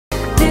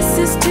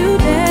is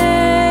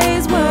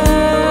today's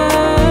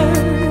word.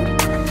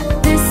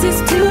 This is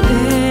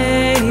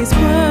today's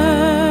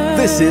word.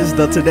 This is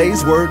the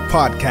Today's Word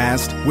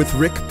podcast with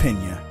Rick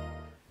Pena.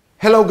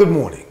 Hello, good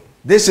morning.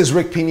 This is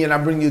Rick Pena, and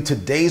I'm bringing you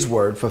today's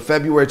word for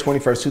February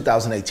 21st,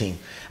 2018.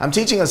 I'm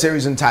teaching a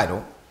series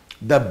entitled,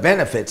 The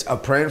Benefits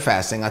of Prayer and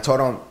Fasting. I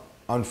taught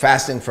on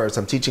fasting first.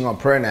 I'm teaching on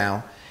prayer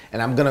now,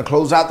 and I'm going to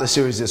close out the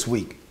series this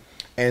week.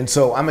 And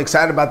so I'm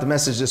excited about the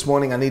message this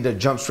morning. I need to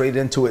jump straight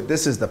into it.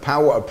 This is The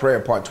Power of Prayer,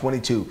 Part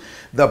 22.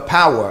 The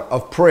Power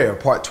of Prayer,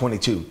 Part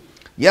 22.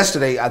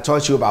 Yesterday, I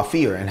taught you about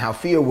fear and how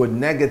fear would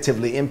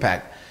negatively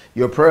impact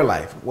your prayer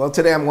life. Well,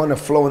 today I'm going to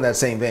flow in that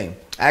same vein.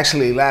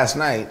 Actually, last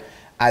night,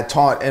 I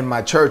taught in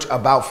my church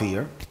about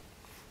fear.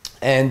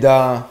 And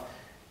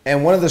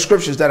one of the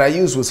scriptures that I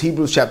used was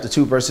Hebrews chapter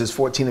 2, verses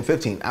 14 and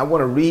 15. I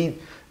want to read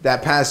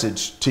that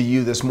passage to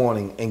you this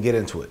morning and get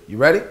into it. You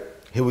ready?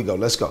 Here we go.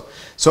 Let's go.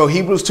 So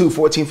Hebrews 2,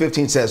 14,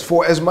 15 says,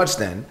 For as much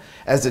then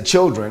as the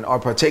children are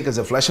partakers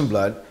of flesh and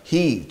blood,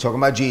 he, talking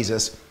about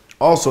Jesus,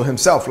 also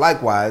himself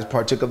likewise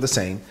partook of the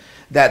same,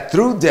 that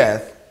through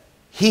death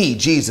he,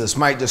 Jesus,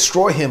 might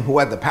destroy him who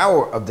had the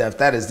power of death,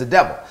 that is the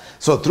devil.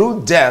 So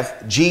through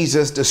death,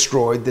 Jesus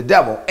destroyed the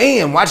devil.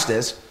 And watch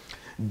this,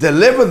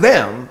 deliver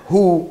them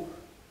who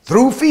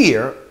through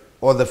fear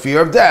or the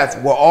fear of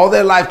death were all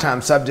their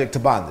lifetime subject to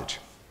bondage.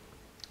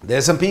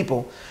 There's some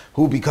people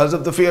who, because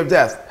of the fear of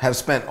death, have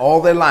spent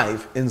all their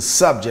life in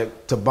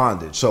subject to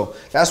bondage. So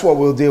that's what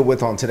we'll deal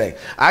with on today.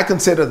 I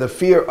consider the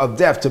fear of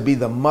death to be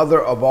the mother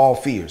of all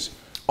fears.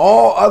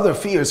 All other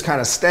fears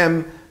kind of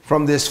stem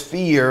from this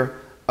fear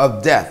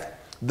of death.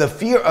 The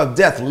fear of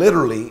death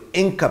literally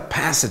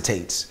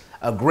incapacitates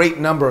a great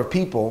number of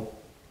people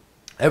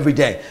every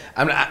day.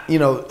 I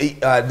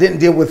didn't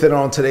deal with it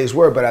on today's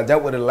word, but I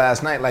dealt with it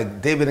last night,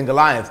 like David and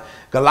Goliath.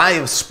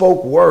 Goliath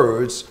spoke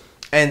words,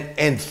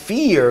 and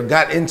fear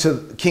got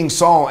into King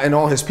Saul and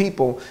all his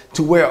people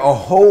to where a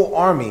whole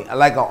army,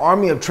 like an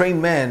army of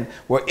trained men,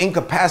 were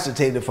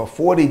incapacitated for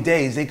 40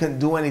 days. They couldn't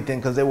do anything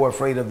because they were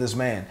afraid of this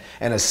man.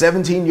 And a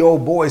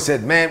 17-year-old boy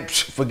said, man,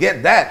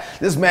 forget that.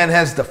 This man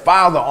has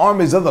defiled the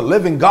armies of the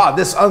living God,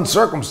 this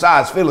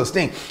uncircumcised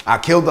Philistine. I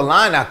killed a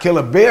lion, I killed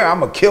a bear, I'm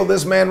going to kill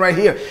this man right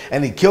here.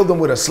 And he killed him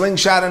with a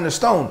slingshot and a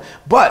stone.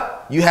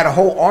 But you had a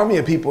whole army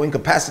of people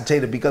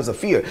incapacitated because of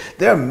fear.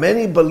 There are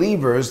many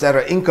believers that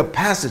are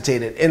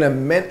incapacitated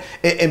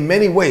in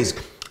many ways.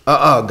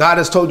 God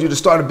has told you to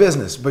start a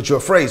business, but you're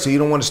afraid, so you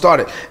don't want to start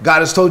it. God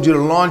has told you to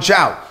launch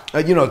out,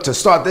 to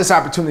start this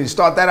opportunity,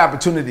 start that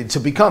opportunity, to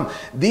become.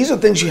 These are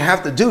things you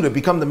have to do to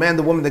become the man,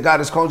 the woman that God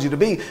has called you to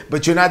be,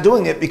 but you're not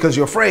doing it because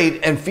you're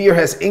afraid, and fear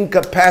has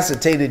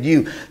incapacitated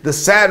you. The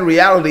sad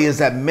reality is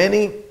that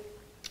many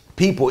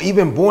people,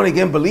 even born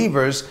again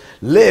believers,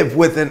 live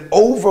with an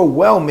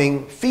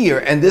overwhelming fear.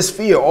 And this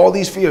fear, all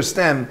these fears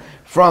stem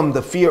from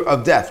the fear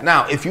of death.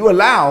 Now, if you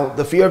allow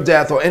the fear of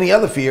death or any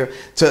other fear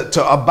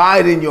to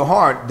abide in your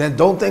heart, then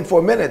don't think for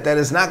a minute that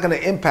it's not going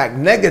to impact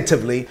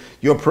negatively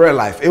your prayer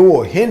life. It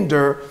will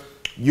hinder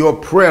your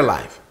prayer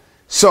life.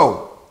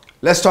 So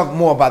let's talk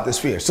more about this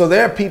fear. So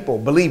there are people,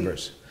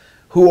 believers,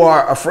 who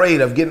are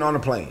afraid of getting on a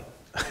plane,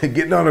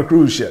 getting on a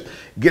cruise ship,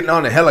 getting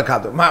on a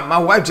helicopter. My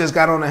wife just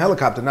got on a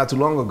helicopter not too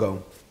long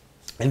ago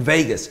in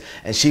Vegas,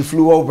 and she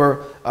flew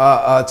over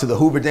to the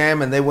Hoover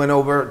Dam, and they went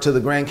over to the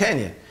Grand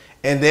Canyon.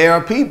 And there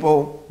are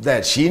people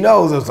that she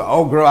knows, it's like,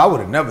 oh girl, I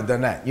would have never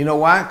done that. You know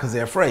why? Because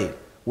they're afraid.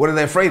 What are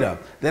they afraid of?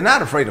 They're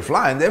not afraid of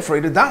flying, they're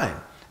afraid of dying.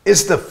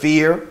 It's the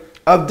fear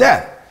of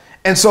death.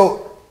 And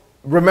so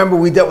remember,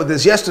 we dealt with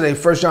this yesterday,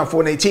 1 John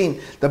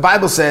 4:18. The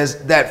Bible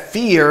says that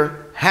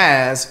fear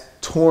has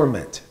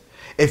torment.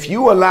 If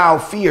you allow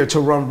fear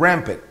to run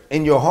rampant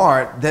in your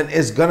heart, then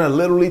it's going to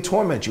literally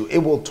torment you. It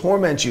will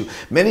torment you.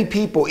 Many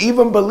people,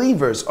 even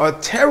believers, are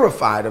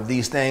terrified of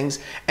these things,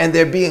 and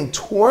they're being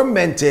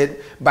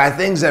tormented by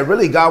things that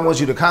really God wants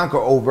you to conquer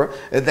over,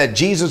 that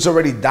Jesus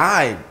already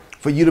died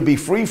for you to be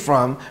free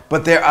from,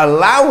 but they're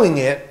allowing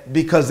it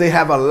because they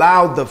have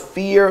allowed the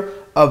fear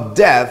of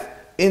death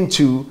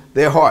into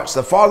their hearts.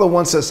 The Father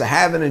wants us to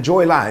have and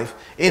enjoy life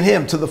in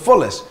Him to the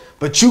fullest,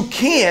 but you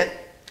can't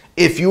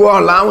if you are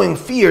allowing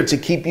fear to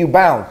keep you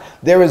bound.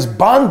 There is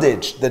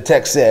bondage, the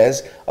text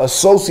says,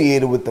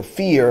 associated with the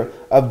fear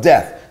of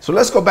death. So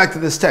let's go back to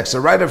this text.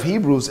 The writer of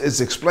Hebrews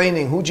is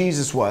explaining who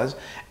Jesus was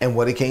and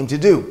what he came to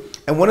do.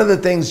 And one of the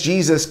things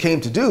Jesus came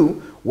to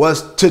do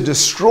was to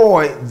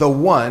destroy the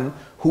one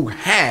who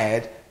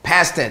had,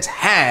 past tense,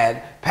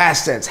 had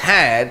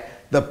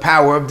the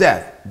power of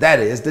death. That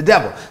is the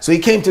devil. So he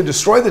came to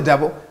destroy the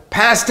devil.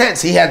 Past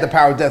tense, he had the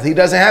power of death. He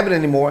doesn't have it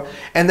anymore.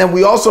 And then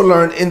we also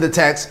learned in the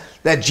text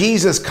that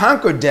Jesus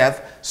conquered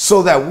death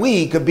so that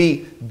we could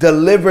be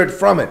delivered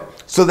from it,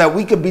 so that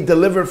we could be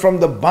delivered from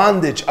the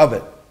bondage of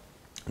it.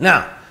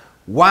 Now,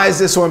 why is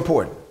this so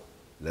important?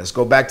 Let's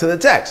go back to the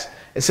text.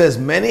 It says,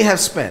 many have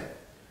spent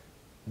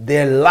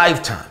their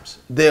lifetimes,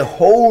 their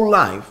whole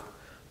life,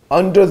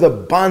 under the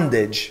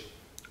bondage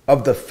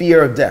of the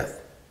fear of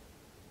death.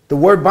 The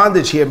word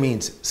bondage here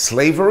means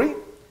slavery,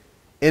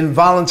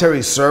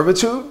 involuntary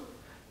servitude,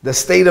 the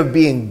state of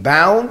being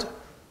bound,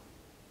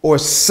 or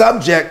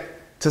subject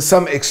to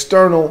some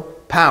external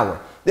power.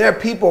 There are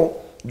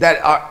people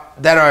that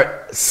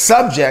are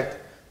subject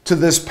to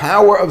this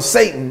power of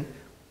Satan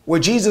where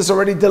Jesus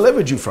already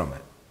delivered you from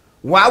it.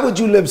 Why would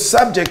you live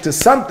subject to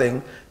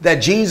something that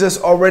Jesus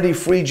already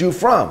freed you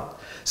from?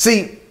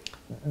 See,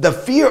 the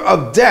fear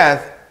of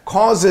death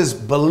causes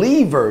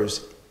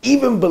believers,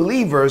 even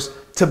believers,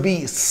 to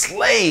be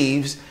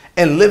slaves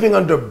and living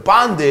under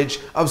bondage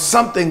of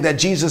something that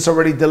Jesus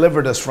already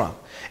delivered us from.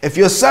 If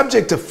you're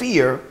subject to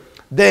fear,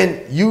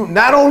 then you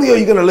not only are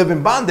you going to live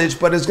in bondage,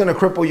 but it's going to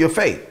cripple your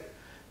faith,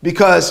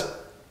 because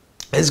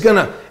it's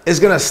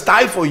gonna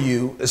stifle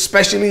you,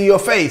 especially your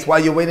faith, while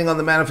you're waiting on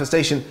the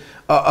manifestation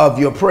of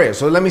your prayer.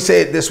 So let me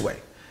say it this way.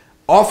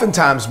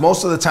 Oftentimes,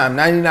 most of the time,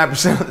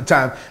 99% of the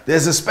time,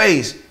 there's a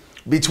space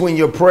between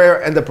your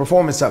prayer and the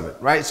performance of it,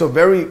 right? So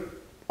very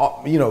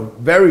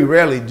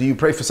rarely do you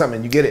pray for something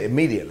and you get it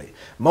immediately.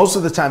 Most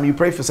of the time you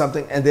pray for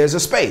something and there's a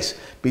space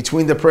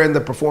between the prayer and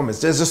the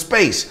performance. There's a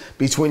space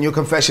between your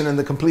confession and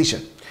the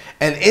completion.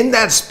 And in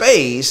that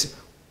space,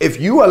 if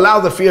you allow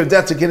the fear of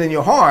death to get in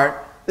your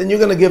heart, then you're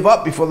going to give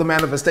up before the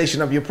manifestation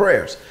of your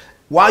prayers.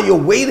 While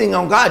you're waiting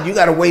on God, you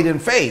got to wait in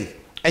faith.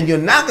 And you're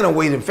not going to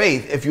wait in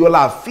faith if you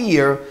allow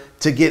fear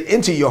to get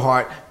into your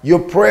heart. Your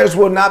prayers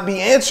will not be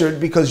answered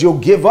because you'll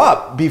give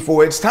up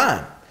before it's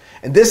time.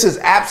 And this is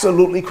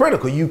absolutely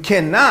critical. You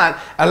cannot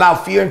allow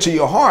fear into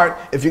your heart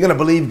if you're going to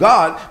believe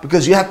God,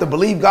 because you have to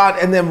believe God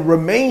and then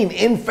remain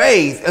in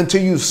faith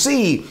until you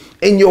see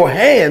in your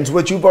hands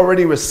what you've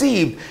already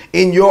received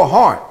in your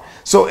heart.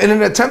 So in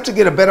an attempt to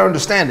get a better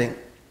understanding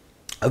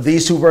of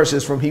these two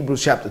verses from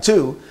Hebrews chapter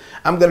 2,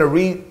 I'm going to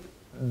read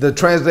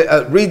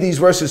these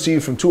verses to you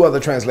from two other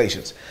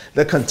translations.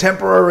 The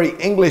Contemporary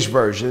English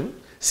Version,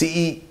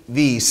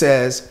 CEV,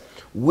 says,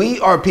 "We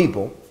are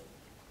people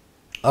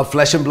of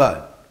flesh and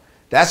blood.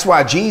 That's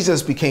why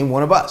Jesus became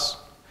one of us.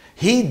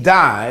 He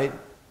died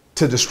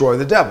to destroy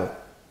the devil,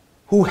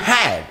 who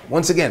had,"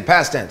 once again,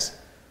 past tense,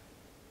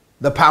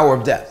 "the power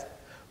of death.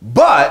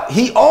 But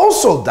he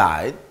also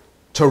died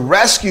to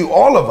rescue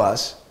all of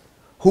us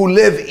who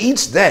live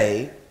each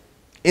day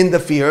in the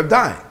fear of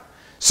dying."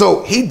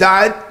 So he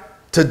died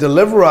to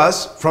deliver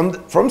us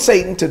from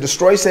Satan, to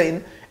destroy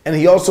Satan, and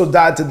he also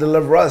died to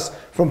deliver us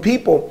from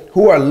people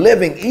who are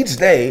living each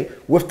day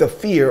with the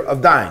fear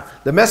of dying.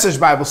 The Message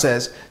Bible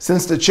says,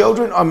 "Since the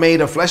children are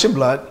made of flesh and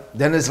blood,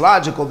 then it's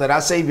logical that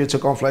our Savior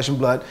took on flesh and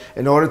blood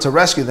in order to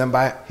rescue them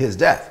by his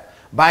death.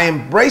 By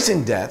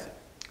embracing death,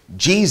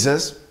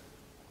 Jesus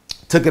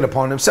took it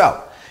upon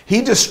himself.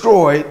 He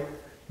destroyed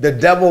the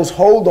devil's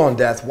hold on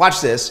death," watch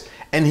this,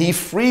 "and he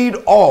freed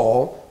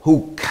all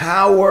who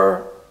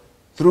cower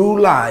through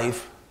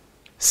life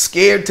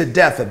scared to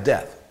death of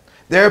death."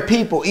 There are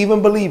people,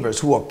 even believers,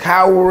 who are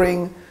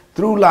cowering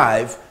through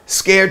life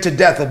scared to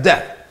death of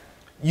death.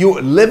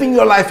 You're living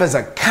your life as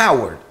a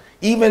coward,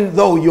 even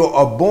though you're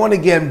a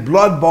born-again,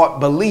 blood-bought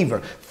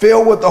believer,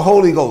 filled with the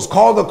Holy Ghost,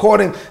 called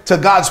according to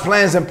God's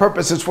plans and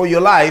purposes for your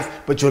life,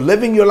 but you're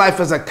living your life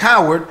as a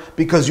coward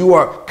because you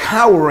are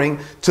cowering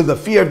to the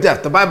fear of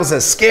death. The Bible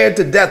says, scared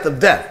to death of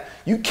death.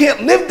 You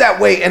can't live that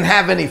way and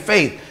have any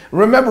faith.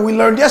 Remember, we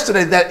learned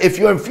yesterday that if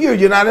you're in fear,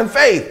 you're not in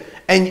faith.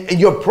 And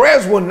your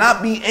prayers will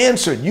not be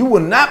answered. You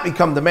will not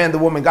become the man, the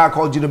woman God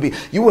called you to be.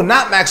 You will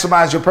not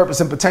maximize your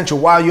purpose and potential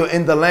while you're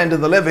in the land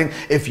of the living.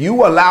 If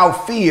you allow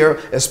fear,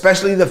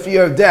 especially the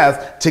fear of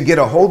death, to get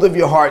a hold of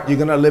your heart, you're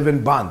going to live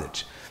in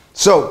bondage.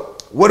 So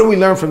what do we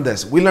learn from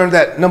this? We learned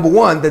that, number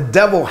one, the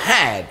devil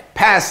had,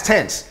 past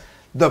tense,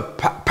 the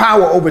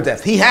power over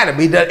death. He had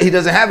it, he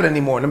doesn't have it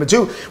anymore. Number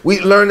two, we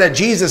learned that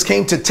Jesus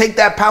came to take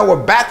that power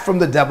back from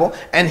the devil,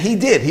 and he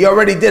did. He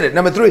already did it.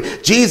 Number three,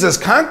 Jesus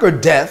conquered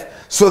death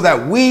so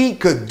that we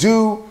could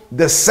do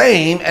the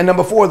same. And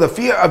number four, the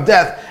fear of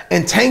death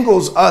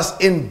entangles us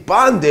in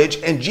bondage,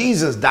 and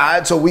Jesus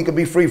died so we could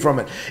be free from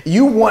it.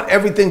 You want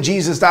everything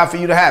Jesus died for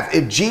you to have.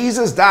 If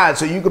Jesus died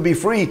so you could be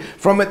free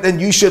from it, then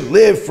you should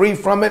live free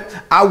from it.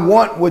 I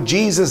want what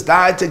Jesus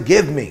died to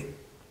give me.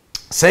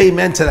 Say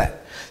amen to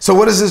that. So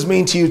what does this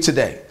mean to you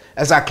today?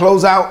 As I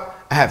close out,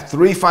 I have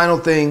three final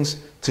things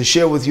to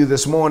share with you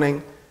this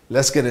morning.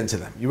 Let's get into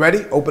them. You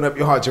ready? Open up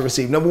your heart to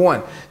receive. Number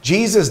one,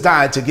 Jesus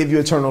died to give you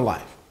eternal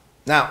life.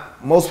 Now,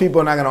 most people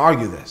are not going to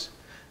argue this.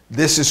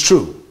 This is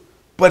true.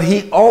 But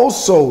he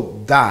also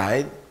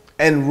died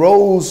and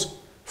rose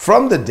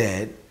from the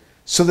dead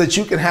so that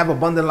you can have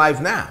abundant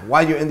life now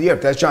while you're in the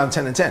earth. That's John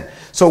 10:10.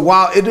 So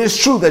while it is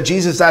true that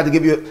Jesus died to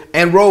give you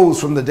and rose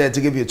from the dead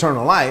to give you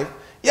eternal life,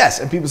 yes,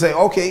 and people say,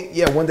 okay,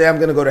 yeah, one day I'm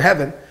going to go to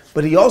heaven,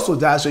 but he also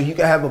died so you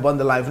can have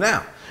abundant life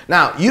now.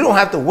 Now, you don't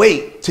have to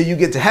wait till you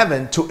get to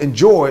heaven to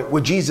enjoy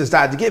what Jesus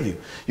died to give you.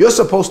 You're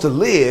supposed to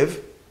live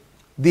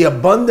the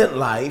abundant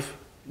life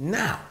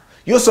now.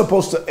 You're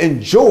supposed to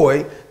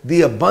enjoy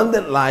the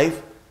abundant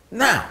life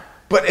now.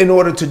 But in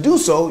order to do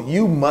so,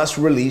 you must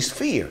release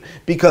fear,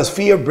 because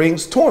fear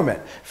brings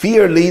torment.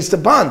 Fear leads to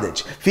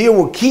bondage. Fear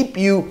will keep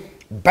you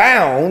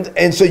bound,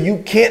 and so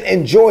you can't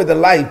enjoy the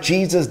life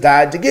Jesus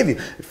died to give you.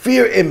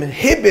 Fear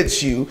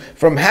inhibits you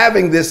from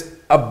having this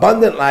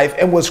abundant life,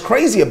 and what's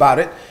crazy about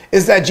it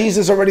is that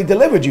Jesus already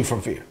delivered you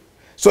from fear.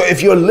 So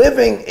if you're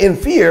living in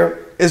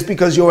fear, it's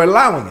because you're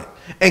allowing it.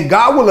 And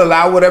God will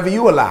allow whatever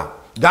you allow.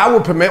 God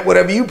will permit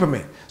whatever you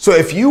permit. So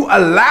if you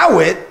allow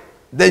it,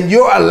 then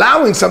you're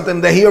allowing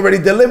something that he already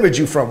delivered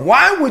you from.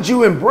 Why would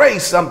you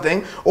embrace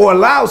something or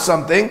allow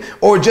something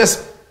or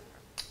just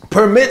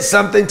permit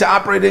something to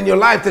operate in your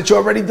life that you're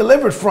already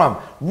delivered from?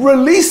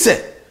 Release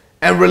it,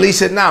 and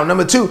release it now.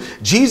 Number two,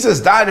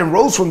 Jesus died and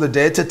rose from the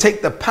dead to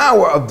take the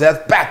power of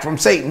death back from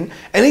Satan.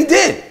 And he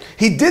did.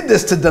 He did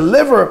this to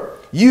deliver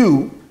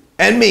you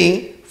and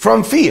me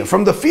from fear,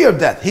 from the fear of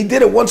death. He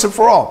did it once and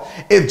for all.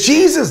 If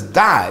Jesus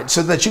died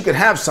so that you could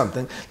have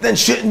something, then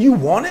shouldn't you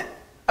want it?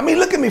 I mean,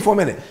 look at me for a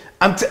minute.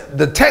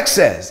 The text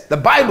says, the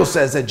Bible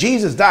says that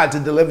Jesus died to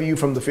deliver you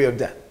from the fear of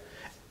death,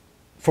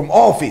 from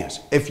all fears.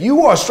 If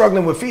you are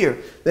struggling with fear,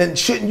 then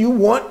shouldn't you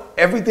want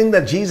everything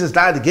that Jesus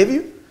died to give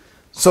you?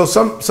 So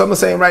some are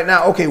saying right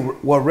now, okay,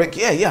 well, Rick,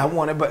 yeah, I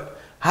want it, but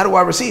how do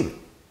I receive it?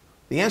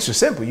 The answer is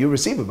simple. You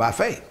receive it by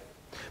faith.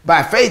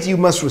 By faith, you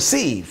must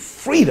receive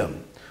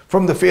freedom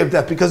from the fear of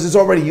death because it's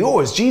already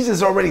yours.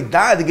 Jesus already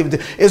died to give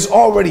it. It's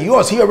already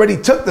yours. He already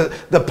took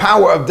the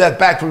power of death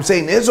back from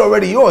Satan. It's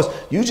already yours.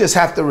 You just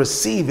have to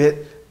receive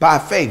it by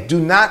faith. Do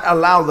not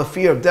allow the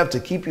fear of death to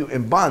keep you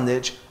in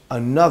bondage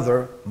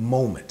another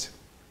moment.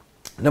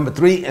 Number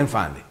three, and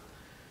finally,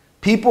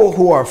 people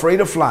who are afraid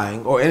of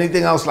flying or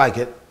anything else like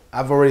it,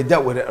 I've already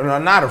dealt with it, and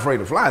are not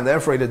afraid of flying. They're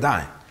afraid of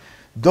dying.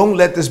 Don't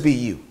let this be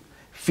you.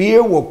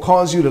 Fear will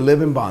cause you to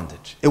live in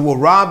bondage. It will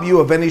rob you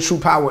of any true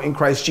power in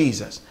Christ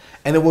Jesus.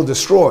 And it will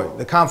destroy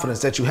the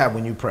confidence that you have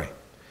when you pray.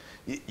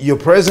 Your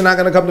prayers are not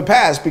going to come to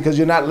pass because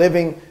you're not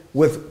living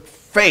with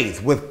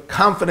faith, with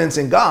confidence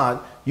in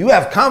God. You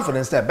have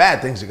confidence that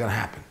bad things are going to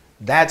happen.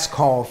 That's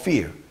called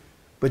fear.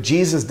 But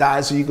Jesus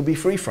died so you could be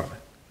free from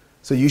it.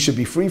 So you should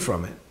be free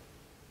from it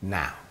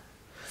now.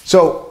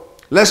 So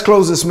let's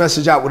close this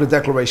message out with a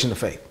declaration of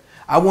faith.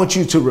 I want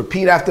you to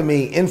repeat after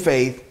me in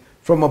faith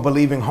from a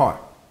believing heart.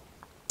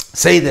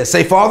 Say this.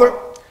 Say, Father,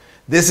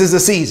 this is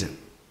a season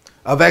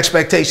of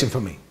expectation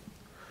for me.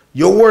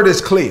 Your word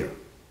is clear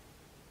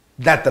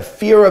that the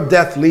fear of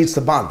death leads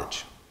to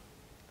bondage.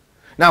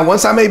 Now,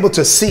 once I'm able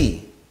to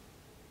see,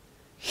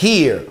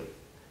 hear,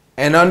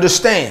 and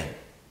understand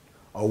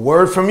a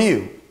word from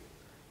you,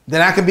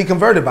 then I can be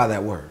converted by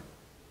that word.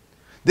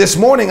 This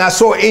morning, I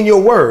saw in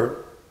your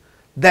word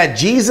that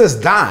Jesus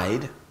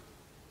died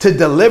to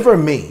deliver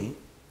me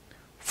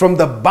from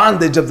the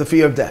bondage of the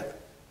fear of death.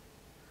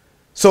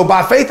 So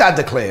by faith, I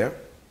declare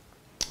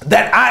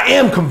that I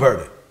am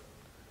converted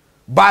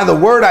by the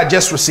word I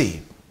just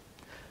received.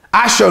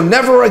 I shall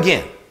never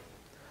again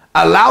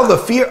allow the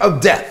fear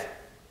of death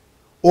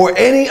or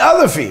any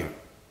other fear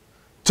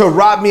to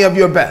rob me of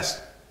your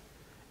best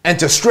and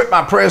to strip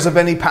my prayers of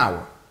any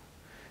power.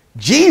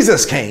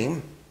 Jesus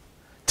came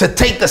to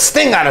take the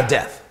sting out of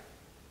death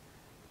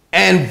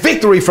and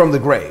victory from the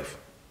grave.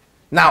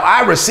 Now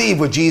I receive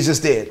what Jesus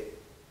did.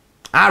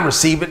 I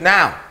receive it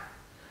now.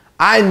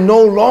 I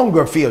no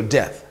longer fear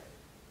death.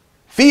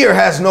 Fear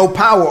has no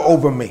power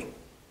over me.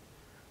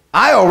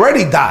 I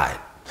already died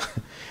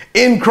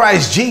in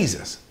Christ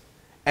Jesus,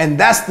 and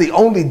that's the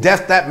only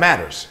death that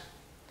matters.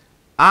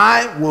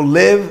 I will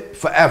live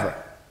forever.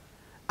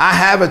 I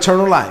have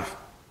eternal life.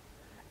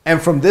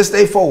 And from this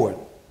day forward,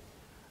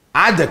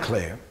 I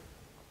declare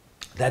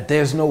that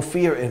there's no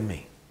fear in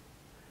me.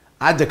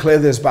 I declare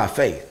this by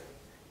faith.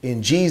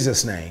 In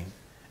Jesus' name,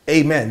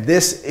 amen.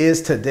 This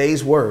is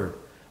today's word.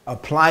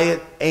 Apply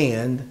it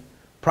and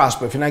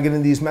prosper. If you're not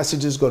getting these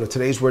messages, go to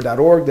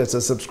todaysword.org. There's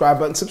a subscribe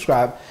button.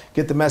 Subscribe.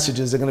 Get the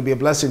messages. They're going to be a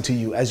blessing to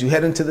you. As you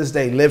head into this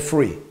day, live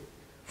free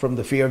from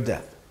the fear of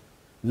death.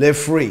 Live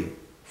free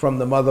from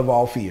the mother of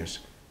all fears.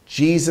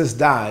 Jesus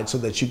died so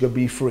that you could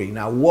be free.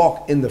 Now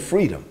walk in the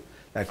freedom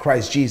that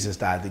Christ Jesus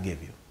died to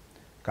give you.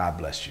 God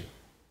bless you.